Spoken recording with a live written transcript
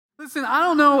Listen, I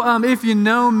don't know if you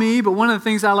know me, but one of the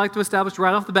things I like to establish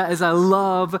right off the bat is I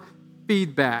love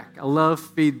feedback. I love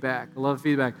feedback.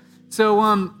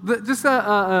 So just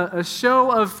a show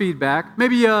of feedback,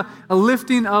 maybe a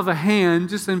lifting of a hand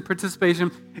just in participation.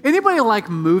 Anybody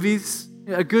like movies?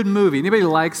 A good movie? Anybody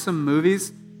like some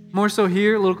movies? More so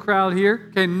here, a little crowd here.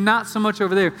 Okay, not so much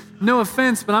over there. No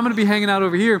offense, but I'm going to be hanging out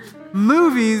over here.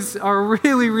 Movies are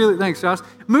really, thanks Josh.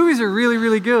 Movies are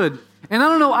really good. And I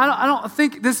don't know, I don't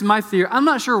think, this is my theory, I'm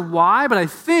not sure why, but I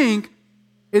think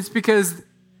it's because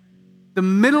the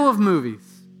middle of movies,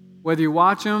 whether you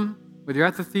watch them, whether you're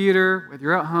at the theater, whether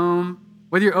you're at home,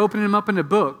 whether you're opening them up in a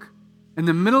book, in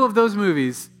the middle of those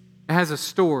movies, it has a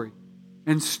story.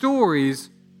 And stories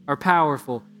are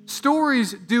powerful.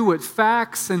 Stories do what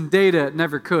facts and data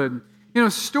never could. You know,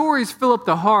 stories fill up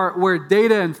the heart where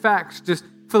data and facts just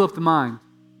fill up the mind.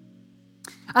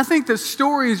 I think that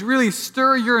stories really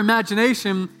stir your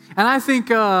imagination, and I think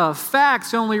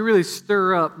facts only really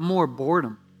stir up more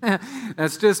boredom.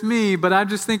 That's just me, but I'm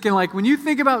just thinking, like, when you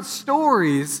think about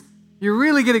stories, you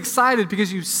really get excited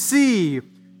because you see,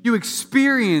 you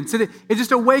experience, it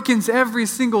just awakens every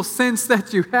single sense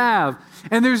that you have.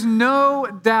 And there's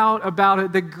no doubt about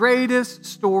it, the greatest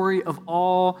story of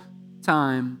all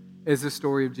time is the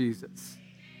story of Jesus.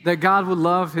 That God would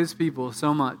love his people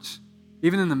so much,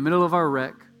 even in the middle of our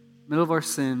wreck, middle of our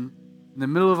sin, in the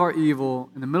middle of our evil,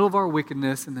 in the middle of our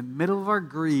wickedness, in the middle of our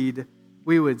greed,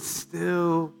 we would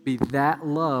still be that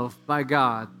loved by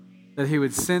God that he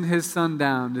would send his son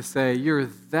down to say, you're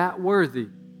that worthy.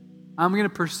 I'm going to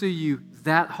pursue you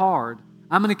that hard.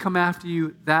 I'm going to come after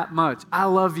you that much. I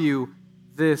love you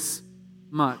this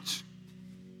much.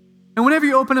 And whenever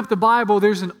you open up the Bible,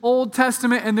 there's an Old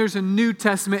Testament and there's a New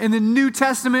Testament. In the New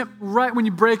Testament, right when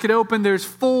you break it open, there's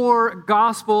 4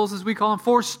 Gospels, as we call them,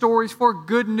 4 stories, 4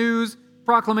 good news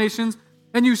proclamations.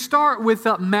 And you start with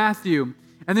Matthew,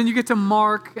 and then you get to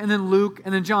Mark, and then Luke,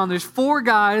 and then John. There's 4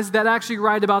 guys that actually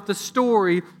write about the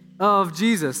story of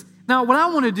Jesus. Now, what I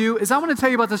want to do is I want to tell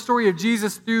you about the story of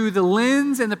Jesus through the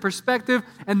lens and the perspective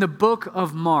and the book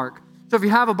of Mark. So if you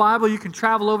have a Bible, you can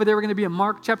travel over there. We're going to be in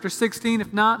Mark chapter 16.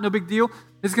 If not, no big deal.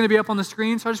 It's going to be up on the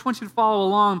screen. So I just want you to follow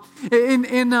along.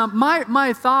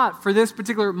 My thought for this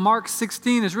particular Mark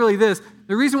 16 is really this.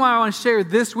 The reason why I want to share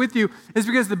this with you is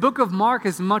because the book of Mark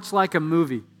is much like a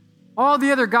movie. All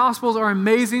the other Gospels are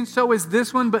amazing. So is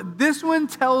this one. But this one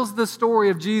tells the story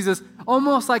of Jesus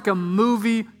almost like a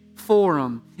movie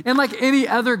forum. And like any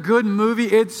other good movie,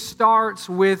 it starts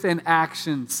with an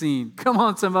action scene. Come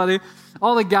on, somebody.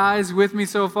 All the guys with me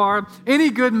so far. Any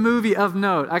good movie of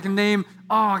note. I can name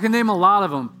a lot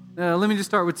of them. Let me just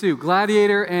start with 2.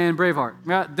 Gladiator and Braveheart.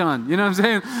 Yeah, done. You know what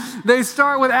I'm saying? They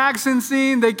start with action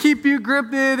scene. They keep you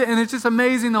gripped, and it's just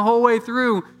amazing the whole way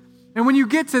through. And when you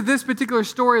get to this particular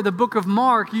story of the book of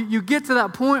Mark, you get to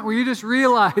that point where you just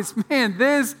realize, man,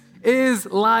 this is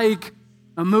like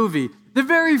a movie. The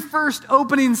very first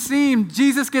opening scene,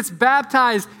 Jesus gets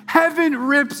baptized. Heaven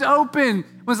rips open.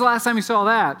 When's the last time you saw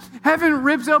that? Heaven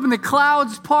rips open, the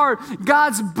clouds part.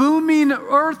 God's booming,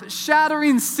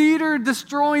 earth-shattering,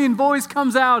 cedar-destroying voice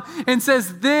comes out and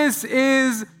says, this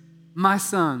is my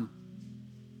son.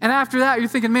 And after that, you're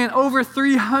thinking, man, over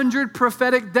 300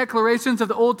 prophetic declarations of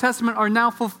the Old Testament are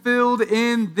now fulfilled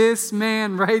in this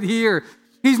man right here.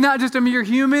 He's not just a mere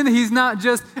human. He's not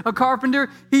just a carpenter.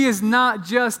 He is not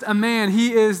just a man.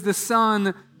 He is the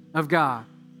Son of God.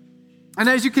 And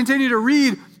as you continue to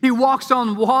read, he walks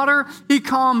on water. He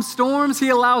calms storms. He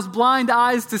allows blind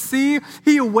eyes to see.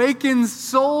 He awakens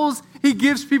souls. He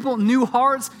gives people new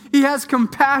hearts. He has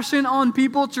compassion on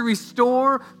people to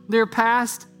restore their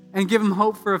past and give them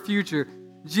hope for a future.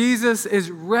 Jesus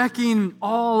is wrecking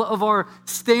all of our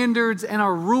standards and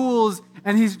our rules,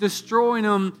 and he's destroying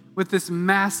them with this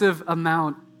massive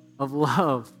amount of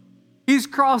love. He's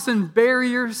crossing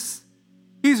barriers.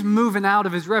 He's moving out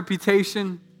of his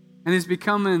reputation, and he's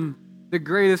becoming the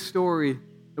greatest story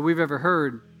that we've ever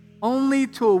heard, only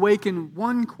to awaken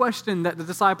one question that the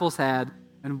disciples had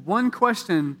and one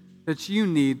question that you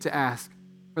need to ask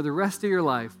for the rest of your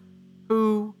life.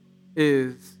 Who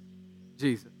is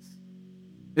Jesus?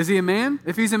 Is he a man?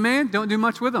 If he's a man, don't do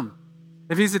much with him.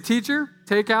 If he's a teacher,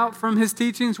 take out from his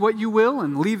teachings what you will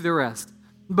and leave the rest.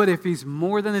 But if he's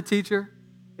more than a teacher,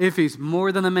 if he's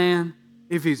more than a man,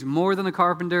 if he's more than a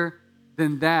carpenter,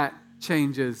 then that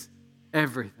changes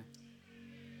everything.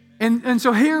 And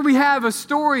so here we have a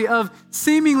story of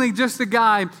seemingly just a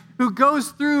guy who goes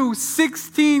through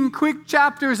 16 quick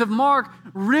chapters of Mark,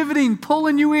 riveting,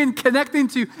 pulling you in, connecting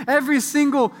to every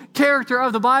single character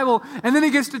of the Bible. And then he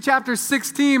gets to chapter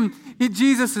 16.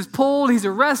 Jesus is pulled, he's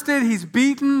arrested, he's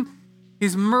beaten,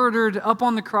 He's murdered up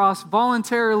on the cross,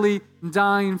 voluntarily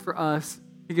dying for us.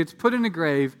 He gets put in a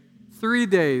grave, 3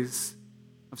 days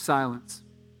of silence.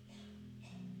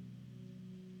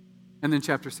 And then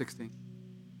chapter 16.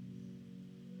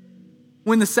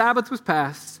 When the Sabbath was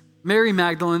passed, Mary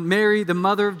Magdalene, Mary, the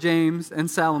mother of James, and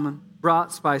Salome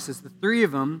brought spices. The three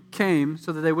of them came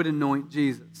so that they would anoint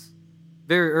Jesus.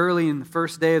 Very early in the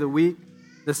first day of the week,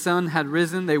 the sun had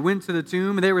risen. They went to the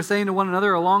tomb, and they were saying to one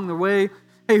another along the way,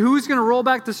 "Hey, who's going to roll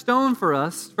back the stone for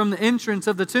us from the entrance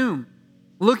of the tomb?"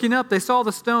 Looking up, they saw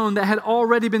the stone that had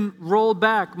already been rolled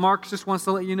back. Mark just wants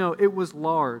to let you know it was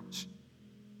large.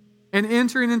 And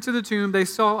entering into the tomb, they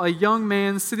saw a young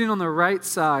man sitting on the right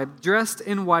side, dressed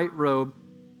in white robe.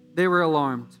 They were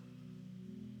alarmed.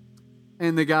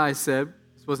 And the guy said,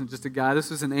 this wasn't just a guy, this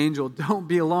was an angel, "Don't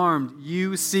be alarmed.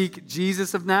 You seek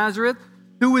Jesus of Nazareth,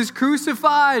 who was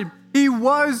crucified." He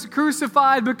was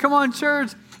crucified, but come on,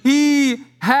 church, he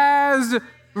has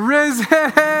risen.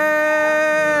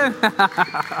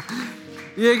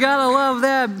 You gotta love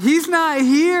that. He's not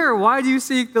here. Why do you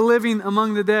seek the living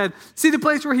among the dead? See the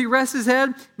place where he rests his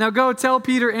head? Now go tell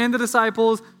Peter and the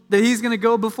disciples that he's going to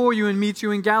go before you and meet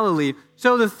you in Galilee.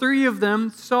 So the three of them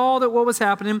saw that what was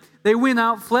happening. They went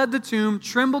out, fled the tomb,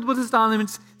 trembled with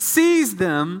astonishment, seized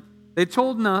them. They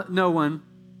told no one,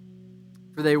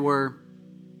 for they were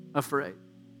afraid.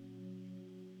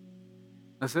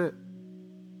 That's it.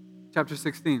 Chapter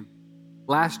 16.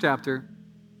 Last chapter,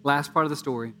 last part of the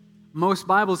story. Most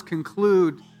Bibles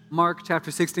conclude Mark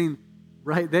chapter 16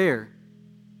 right there.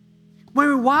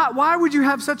 Wait, why would you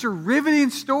have such a riveting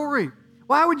story?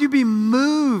 Why would you be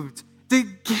moved to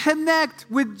connect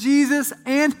with Jesus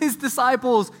and his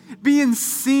disciples, being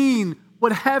seen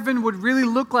what heaven would really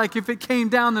look like if it came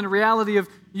down in the reality of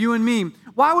you and me?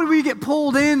 Why would we get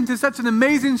pulled into such an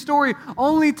amazing story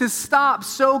only to stop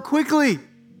so quickly?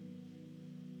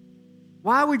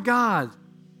 Why would God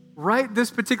write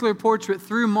this particular portrait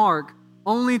through Mark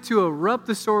only to erupt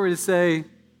the story to say,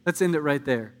 let's end it right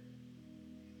there?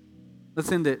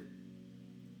 Let's end it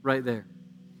right there.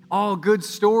 All good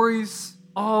stories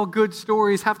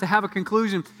have to have a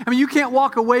conclusion. I mean, you can't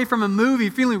walk away from a movie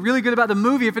feeling really good about the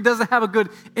movie if it doesn't have a good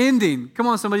ending. Come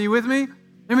on, somebody, you with me?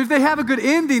 I mean, if they have a good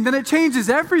ending, then it changes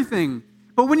everything.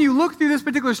 But when you look through this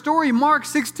particular story, Mark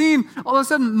 16, all of a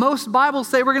sudden, most Bibles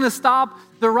say we're going to stop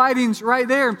the writings right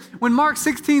there. When Mark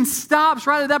 16 stops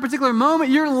right at that particular moment,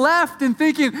 you're left and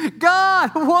thinking,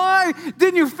 God, why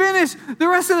didn't you finish the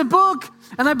rest of the book?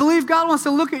 And I believe God wants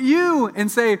to look at you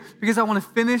and say, because I want to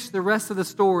finish the rest of the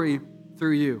story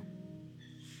through you.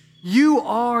 You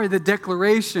are the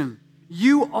declaration.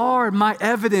 You are my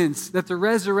evidence that the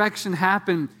resurrection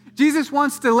happened. Jesus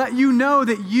wants to let you know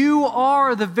that you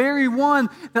are the very one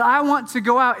that I want to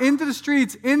go out into the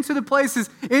streets, into the places,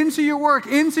 into your work,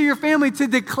 into your family to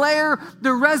declare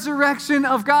the resurrection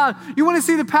of God. You want to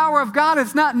see the power of God?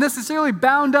 It's not necessarily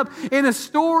bound up in a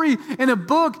story, in a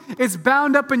book. It's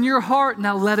bound up in your heart.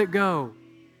 Now let it go.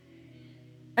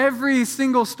 Every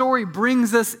single story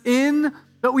brings us in,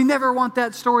 but we never want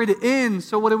that story to end.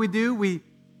 So what do? We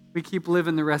keep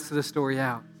living the rest of the story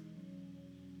out.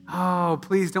 Oh,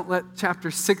 please don't let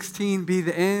chapter 16 be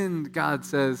the end, God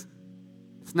says.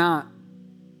 It's not.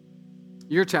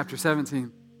 You're chapter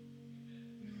 17.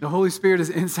 The Holy Spirit is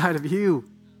inside of you,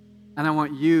 and I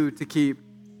want you to keep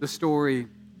the story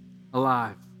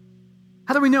alive.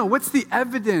 How do we know? What's the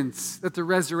evidence that the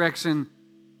resurrection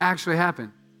actually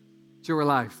happened? It's your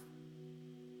life.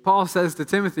 Paul says to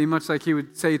Timothy, much like he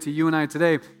would say to you and I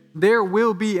today, there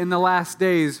will be in the last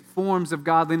days forms of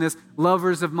godliness,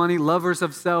 lovers of money, lovers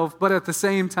of self, but at the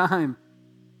same time,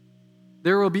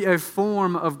 there will be a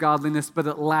form of godliness, but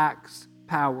it lacks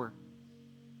power.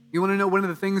 You want to know one of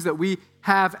the things that we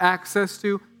have access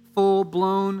to,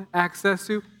 full-blown access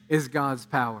to, is God's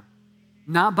power.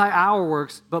 Not by our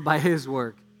works, but by his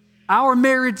work. Our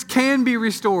marriage can be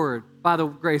restored by the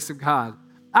grace of God.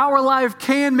 Our life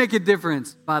can make a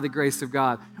difference by the grace of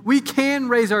God. We can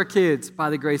raise our kids by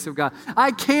the grace of God.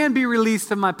 I can be released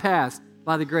from my past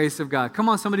by the grace of God. Come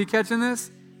on, somebody catching this?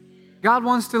 God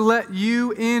wants to let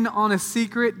you in on a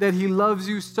secret that he loves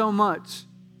you so much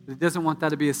that he doesn't want that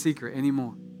to be a secret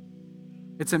anymore.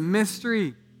 It's a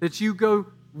mystery that you go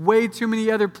way too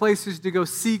many other places to go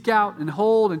seek out and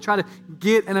hold and try to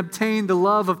get and obtain the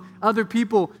love of other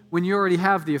people when you already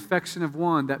have the affection of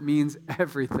one that means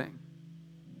everything.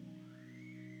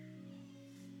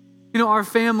 You know, our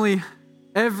family,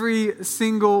 every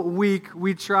single week,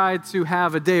 we try to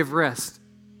have a day of rest.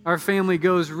 Our family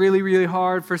goes really, really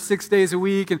hard for 6 days a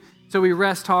week, and so we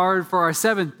rest hard for our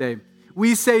 7th day.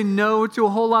 We say no to a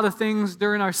whole lot of things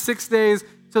during our 6 days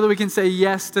so that we can say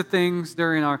yes to things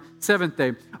during our seventh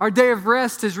day. Our day of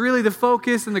rest is really the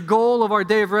focus, and the goal of our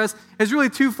day of rest is really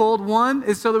twofold. One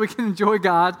is so that we can enjoy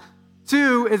God.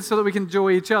 Two is so that we can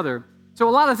enjoy each other. So a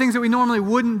lot of things that we normally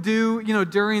wouldn't do,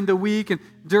 during the week and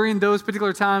during those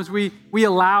particular times, we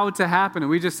allow to happen. And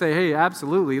we just say, hey,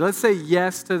 absolutely. Let's say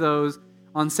yes to those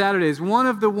on Saturdays. One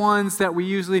of the ones that we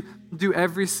usually do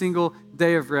every single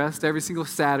day of rest, every single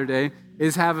Saturday,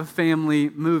 is have a family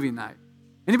movie night.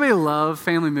 Anybody love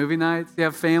family movie nights? You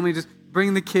have family, just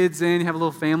bring the kids in, you have a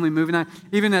little family movie night.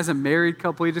 Even as a married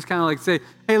couple, you just kind of like say,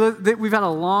 hey, we've had a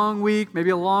long week, maybe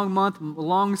a long month, a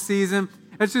long season.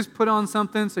 Let's just put on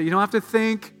something so you don't have to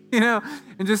think, and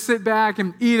just sit back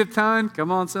and eat a ton.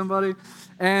 Come on, somebody.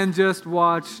 And just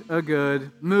watch a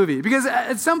good movie. Because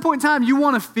at some point in time, you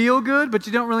want to feel good, but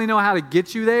you don't really know how to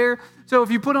get you there. So if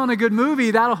you put on a good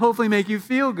movie, that'll hopefully make you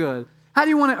feel good. How do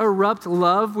you want to erupt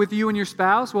love with you and your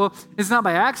spouse? Well, it's not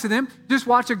by accident. Just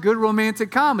watch a good romantic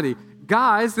comedy.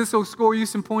 Guys, this will score you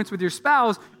some points with your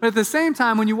spouse, but at the same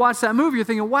time, when you watch that movie, you're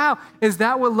thinking, wow, is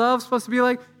that what love's supposed to be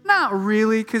like? Not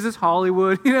really, because it's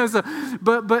Hollywood,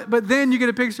 but then you get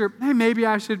a picture, hey, maybe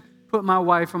I should put my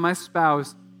wife or my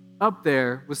spouse up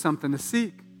there with something to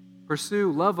seek, pursue,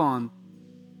 love on,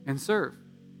 and serve.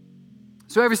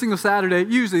 So every single Saturday,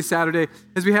 usually Saturday,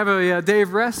 as we have a day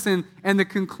of rest, and the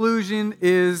conclusion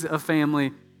is a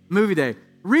family movie day.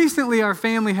 Recently, our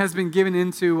family has been given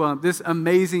into this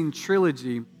amazing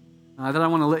trilogy that I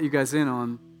want to let you guys in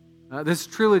on. This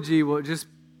trilogy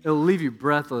it'll leave you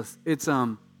breathless. It's I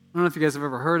don't know if you guys have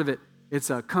ever heard of it.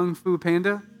 It's Kung Fu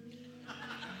Panda.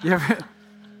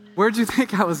 Where'd you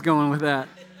think I was going with that?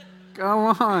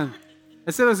 Go on. I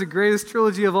said it was the greatest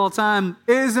trilogy of all time.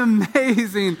 It is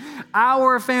amazing.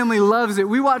 Our family loves it.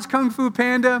 We watch Kung Fu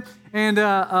Panda, and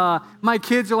my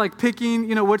kids are like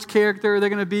picking, which character they're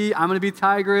going to be. I'm going to be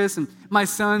Tigress, and my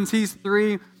son's, he's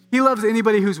 3. He loves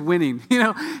anybody who's winning.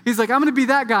 He's like, I'm going to be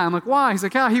that guy. I'm like, why? He's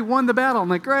like, he won the battle. I'm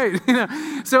like, great.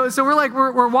 So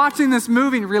we're watching this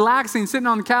movie, relaxing, sitting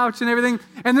on the couch and everything.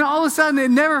 And then all of a sudden, it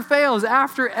never fails.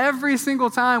 After every single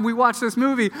time we watch this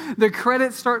movie, the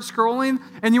credits start scrolling.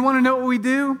 And you want to know what we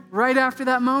do right after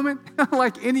that moment?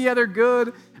 Like any other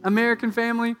good American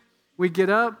family, we get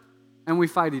up and we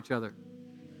fight each other.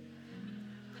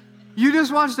 You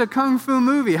just watched a Kung Fu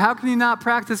movie. How can you not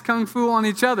practice Kung Fu on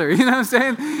each other? You know what I'm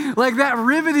saying? Like that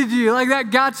riveted you. Like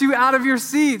that got you out of your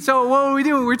seat. So what were we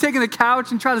doing? We're taking a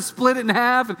couch and trying to split it in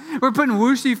half. And we're putting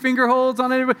whooshy finger holds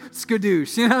on everybody.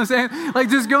 Skadoosh. You know what I'm saying? Like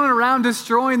just going around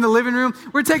destroying the living room.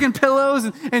 We're taking pillows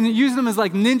and using them as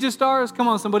like ninja stars. Come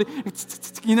on, somebody.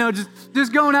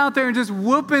 Just going out there and just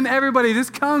whooping everybody.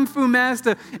 Just Kung Fu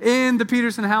master in the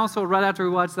Peterson household right after we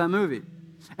watched that movie.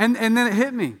 And then it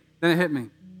hit me.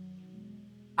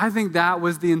 I think that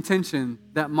was the intention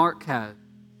that Mark had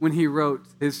when he wrote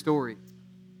his story.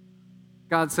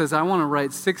 God says, I want to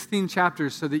write 16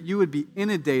 chapters so that you would be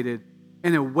inundated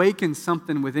and awaken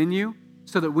something within you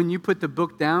so that when you put the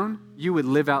book down, you would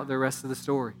live out the rest of the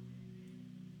story.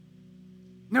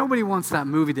 Nobody wants that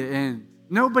movie to end.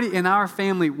 Nobody in our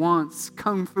family wants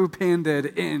Kung Fu Panda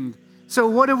to end. So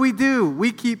what do?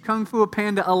 We keep Kung Fu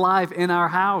Panda alive in our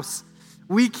house.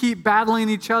 We keep battling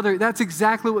each other. That's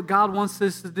exactly what God wants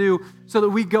us to do so that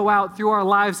we go out through our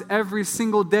lives every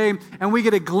single day and we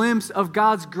get a glimpse of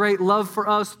God's great love for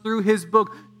us through His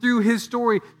book, through His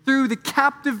story, through the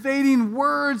captivating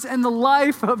words and the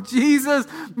life of Jesus.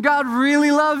 God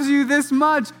really loves you this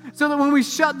much so that when we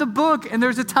shut the book, and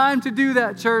there's a time to do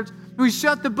that, church, we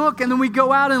shut the book and then we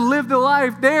go out and live the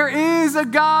life. There is a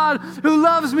God who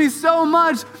loves me so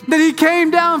much that He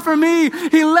came down for me.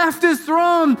 He left His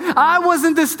throne. I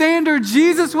wasn't the standard.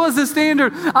 Jesus was the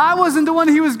standard. I wasn't the one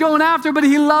He was going after, but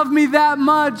He loved me that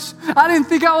much. I didn't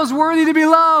think I was worthy to be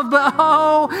loved, but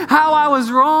oh, how I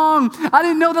was wrong. I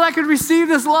didn't know that I could receive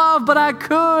this love, but I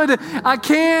could, I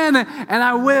can, and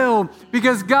I will,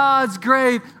 because God's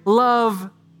great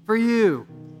love for you.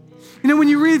 When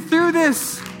you read through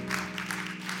this,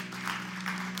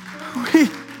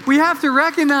 we have to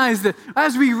recognize that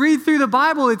as we read through the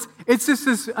Bible, it's just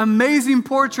this amazing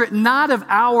portrait, not of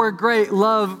our great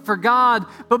love for God,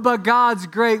 but God's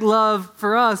great love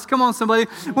for us. Come on, somebody.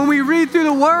 When we read through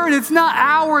the Word, it's not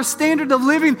our standard of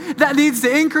living that needs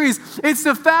to increase. It's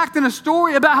the fact and a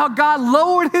story about how God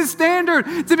lowered His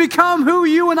standard to become who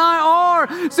you and I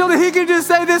are so that He can just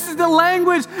say, this is the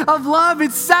language of love.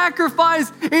 It's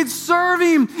sacrifice. It's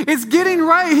serving. It's getting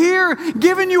right here,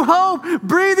 giving you hope,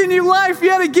 breathing you life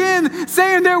yet again,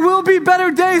 saying there will be better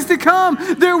days to come.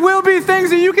 There will be things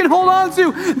that you can hold on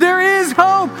to. There is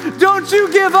hope. Don't Don't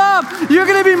you give up. You're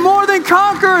going to be more than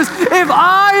conquerors. If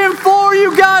I am for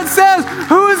you, God says,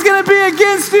 who is going to be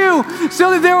against you?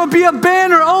 So that there will be a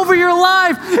banner over your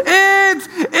life. It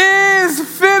is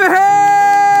finished.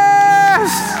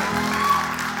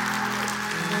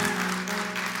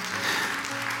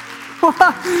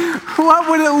 What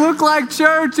would it look like,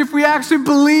 church, if we actually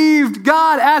believed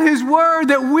God at His word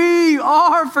that we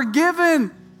are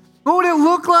forgiven? What would it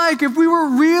look like if we were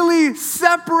really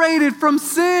separated from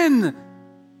sin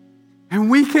and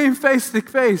we came face to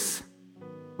face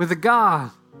with a God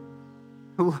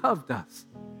who loved us?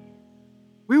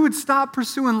 We would stop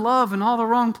pursuing love in all the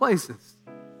wrong places.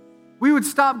 We would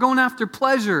stop going after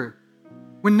pleasure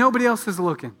when nobody else is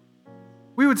looking.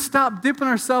 We would stop dipping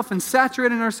ourselves and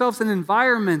saturating ourselves in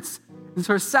environments and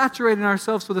start saturating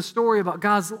ourselves with a story about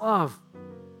God's love.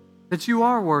 That you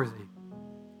are worthy.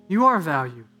 You are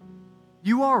valued.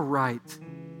 You are right.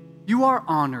 You are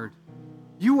honored.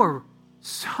 You are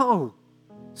so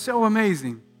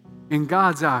amazing in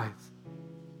God's eyes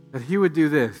that He would do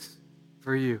this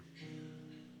for you.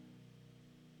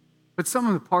 But some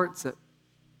of the parts that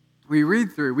we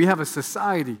read through, we have a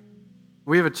society,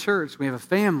 we have a church, we have a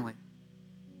family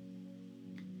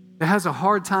that has a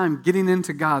hard time getting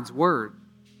into God's word.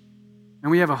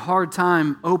 And we have a hard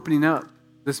time opening up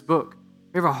this book.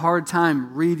 We have a hard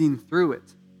time reading through it.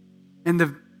 And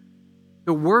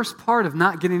the worst part of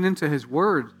not getting into His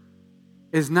word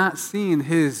is not seeing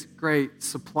His great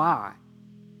supply,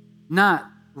 not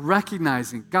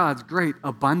recognizing God's great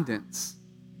abundance.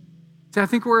 See, I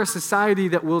think we're a society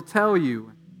that will tell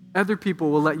you, other people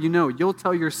will let you know, you'll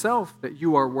tell yourself that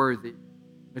you are worthy,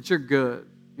 that you're good,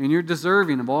 and you're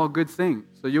deserving of all good things.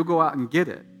 So you'll go out and get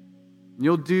it. And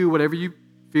you'll do whatever you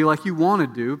feel like you want to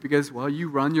do because, well, you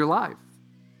run your life.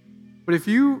 But if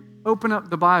you open up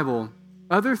the Bible,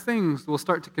 other things will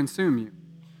start to consume you.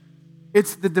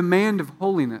 It's the demand of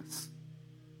holiness.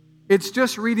 It's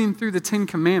just reading through the 10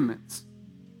 Commandments.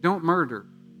 Don't murder.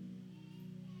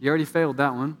 You already failed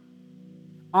that one.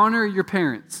 Honor your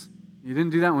parents. You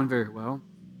didn't do that one very well.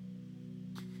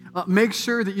 Make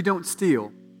sure that you don't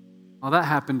steal. Well, that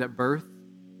happened at birth.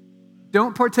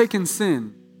 Don't partake in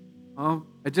sin. Oh,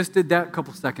 I just did that a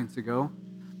couple seconds ago.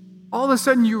 All of a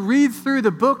sudden, you read through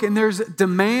the book and there's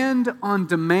demand on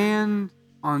demand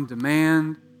on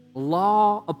demand,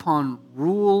 law upon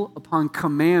rule upon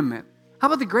commandment. How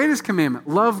about the greatest commandment?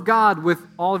 Love God with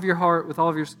all of your heart, with all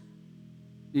of your...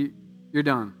 You're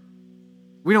done.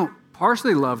 We don't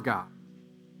partially love God,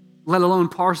 let alone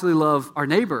partially love our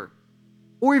neighbor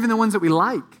or even the ones that we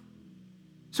like.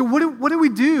 So what do we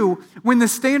do when the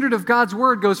standard of God's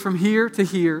word goes from here to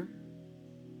here,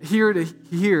 here to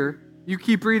here? You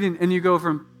keep reading and you go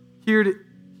from here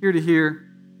to here,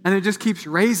 and it just keeps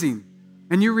raising.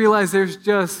 And you realize there's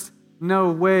just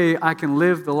no way I can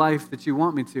live the life that you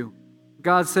want me to.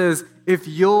 God says, if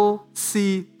you'll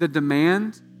see the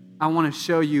demand, I want to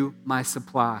show you my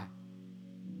supply.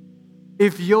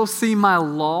 If you'll see my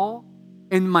law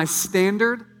and my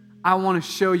standard, I want to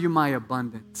show you my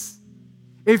abundance.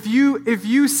 If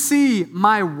you see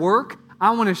my work,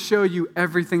 I want to show you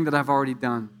everything that I've already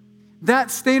done.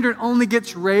 That standard only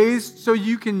gets raised so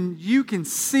you can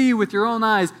see with your own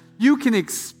eyes, you can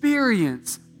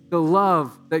experience the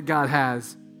love that God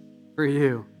has for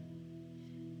you.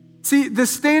 See, the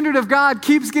standard of God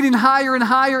keeps getting higher and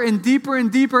higher and deeper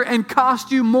and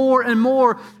cost you more and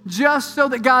more just so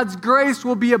that God's grace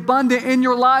will be abundant in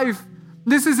your life.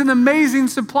 This is an amazing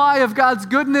supply of God's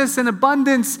goodness and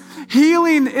abundance.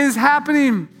 Healing is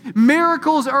happening.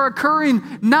 Miracles are occurring,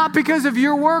 not because of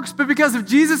your works, but because of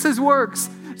Jesus' works.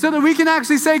 So that we can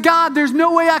actually say, God, there's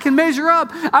no way I can measure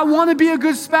up. I want to be a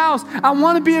good spouse. I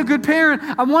want to be a good parent.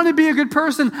 I want to be a good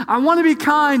person. I want to be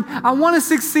kind. I want to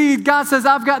succeed. God says,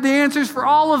 I've got the answers for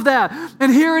all of that.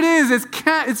 And here it is. It's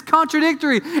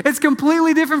contradictory. It's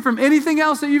completely different from anything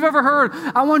else that you've ever heard.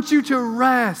 I want you to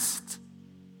rest.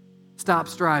 Stop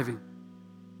striving.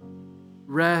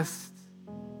 Rest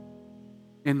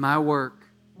in my work.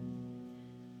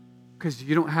 Because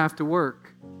you don't have to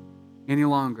work any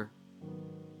longer.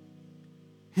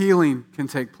 Healing can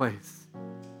take place.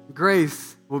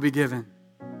 Grace will be given.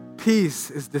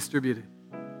 Peace is distributed.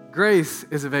 Grace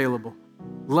is available.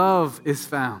 Love is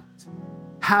found.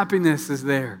 Happiness is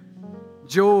there.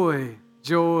 Joy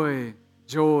is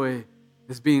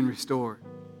being restored.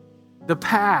 The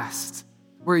past,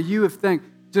 where you have think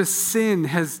just sin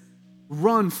has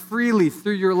run freely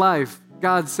through your life,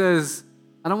 God says,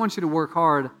 I don't want you to work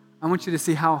hard. I want you to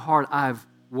see how hard I've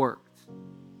worked.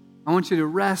 I want you to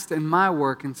rest in my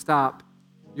work and stop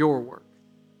your work.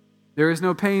 There is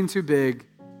no pain too big,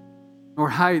 nor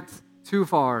height too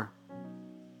far,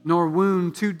 nor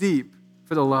wound too deep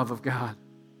for the love of God.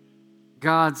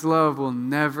 God's love will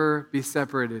never be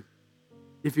separated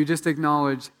if you just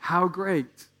acknowledge how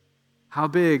great, how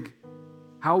big,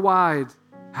 how wide,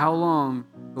 how long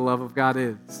the love of God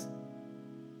is.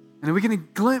 And we get a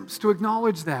glimpse to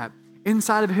acknowledge that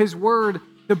inside of His Word.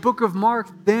 The book of Mark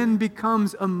then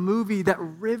becomes a movie that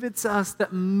rivets us,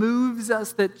 that moves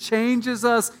us, that changes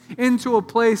us into a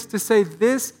place to say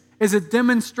this is a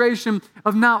demonstration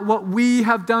of not what we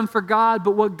have done for God,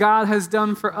 but what God has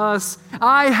done for us.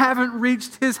 I haven't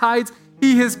reached His heights.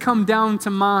 He has come down to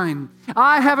mine.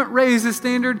 I haven't raised His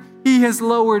standard. He has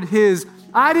lowered His.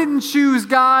 I didn't choose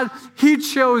God. He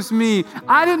chose me.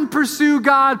 I didn't pursue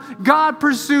God. God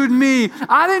pursued me.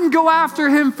 I didn't go after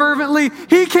Him fervently.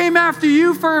 He came after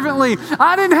you fervently.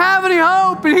 I didn't have any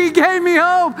hope, and He gave me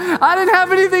hope. I didn't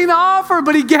have anything to offer,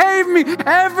 but He gave me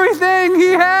everything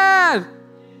He had.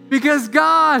 Because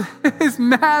God is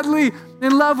madly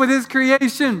in love with His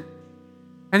creation.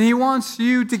 And He wants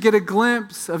you to get a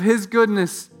glimpse of His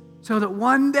goodness so that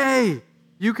one day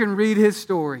you can read His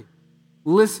story,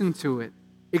 listen to it,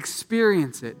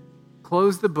 experience it,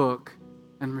 close the book,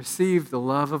 and receive the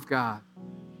love of God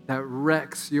that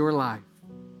wrecks your life.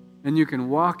 And you can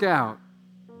walk out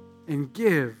and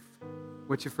give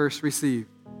what you first received.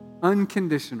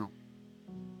 Unconditional.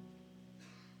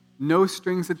 No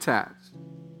strings attached.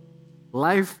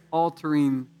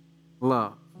 Life-altering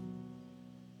love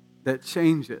that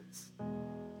changes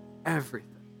everything.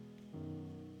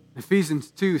 Ephesians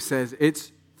 2 says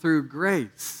it's through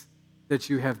grace that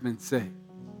you have been saved.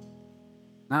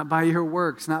 Not by your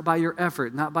works, not by your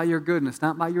effort, not by your goodness,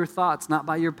 not by your thoughts, not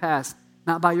by your past,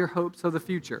 not by your hopes of the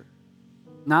future.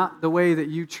 Not the way that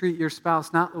you treat your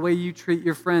spouse, not the way you treat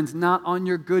your friends, not on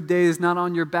your good days, not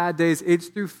on your bad days. It's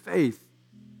through faith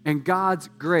and God's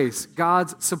grace,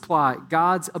 God's supply,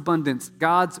 God's abundance,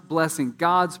 God's blessing,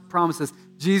 God's promises,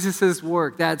 Jesus'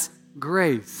 work. That's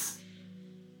grace.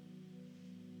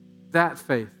 That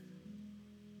faith,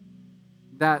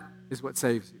 that is what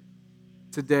saves you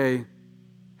today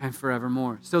and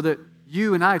forevermore. So that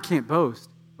you and I can't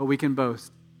boast, but we can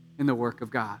boast in the work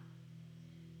of God.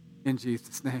 In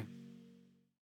Jesus' name.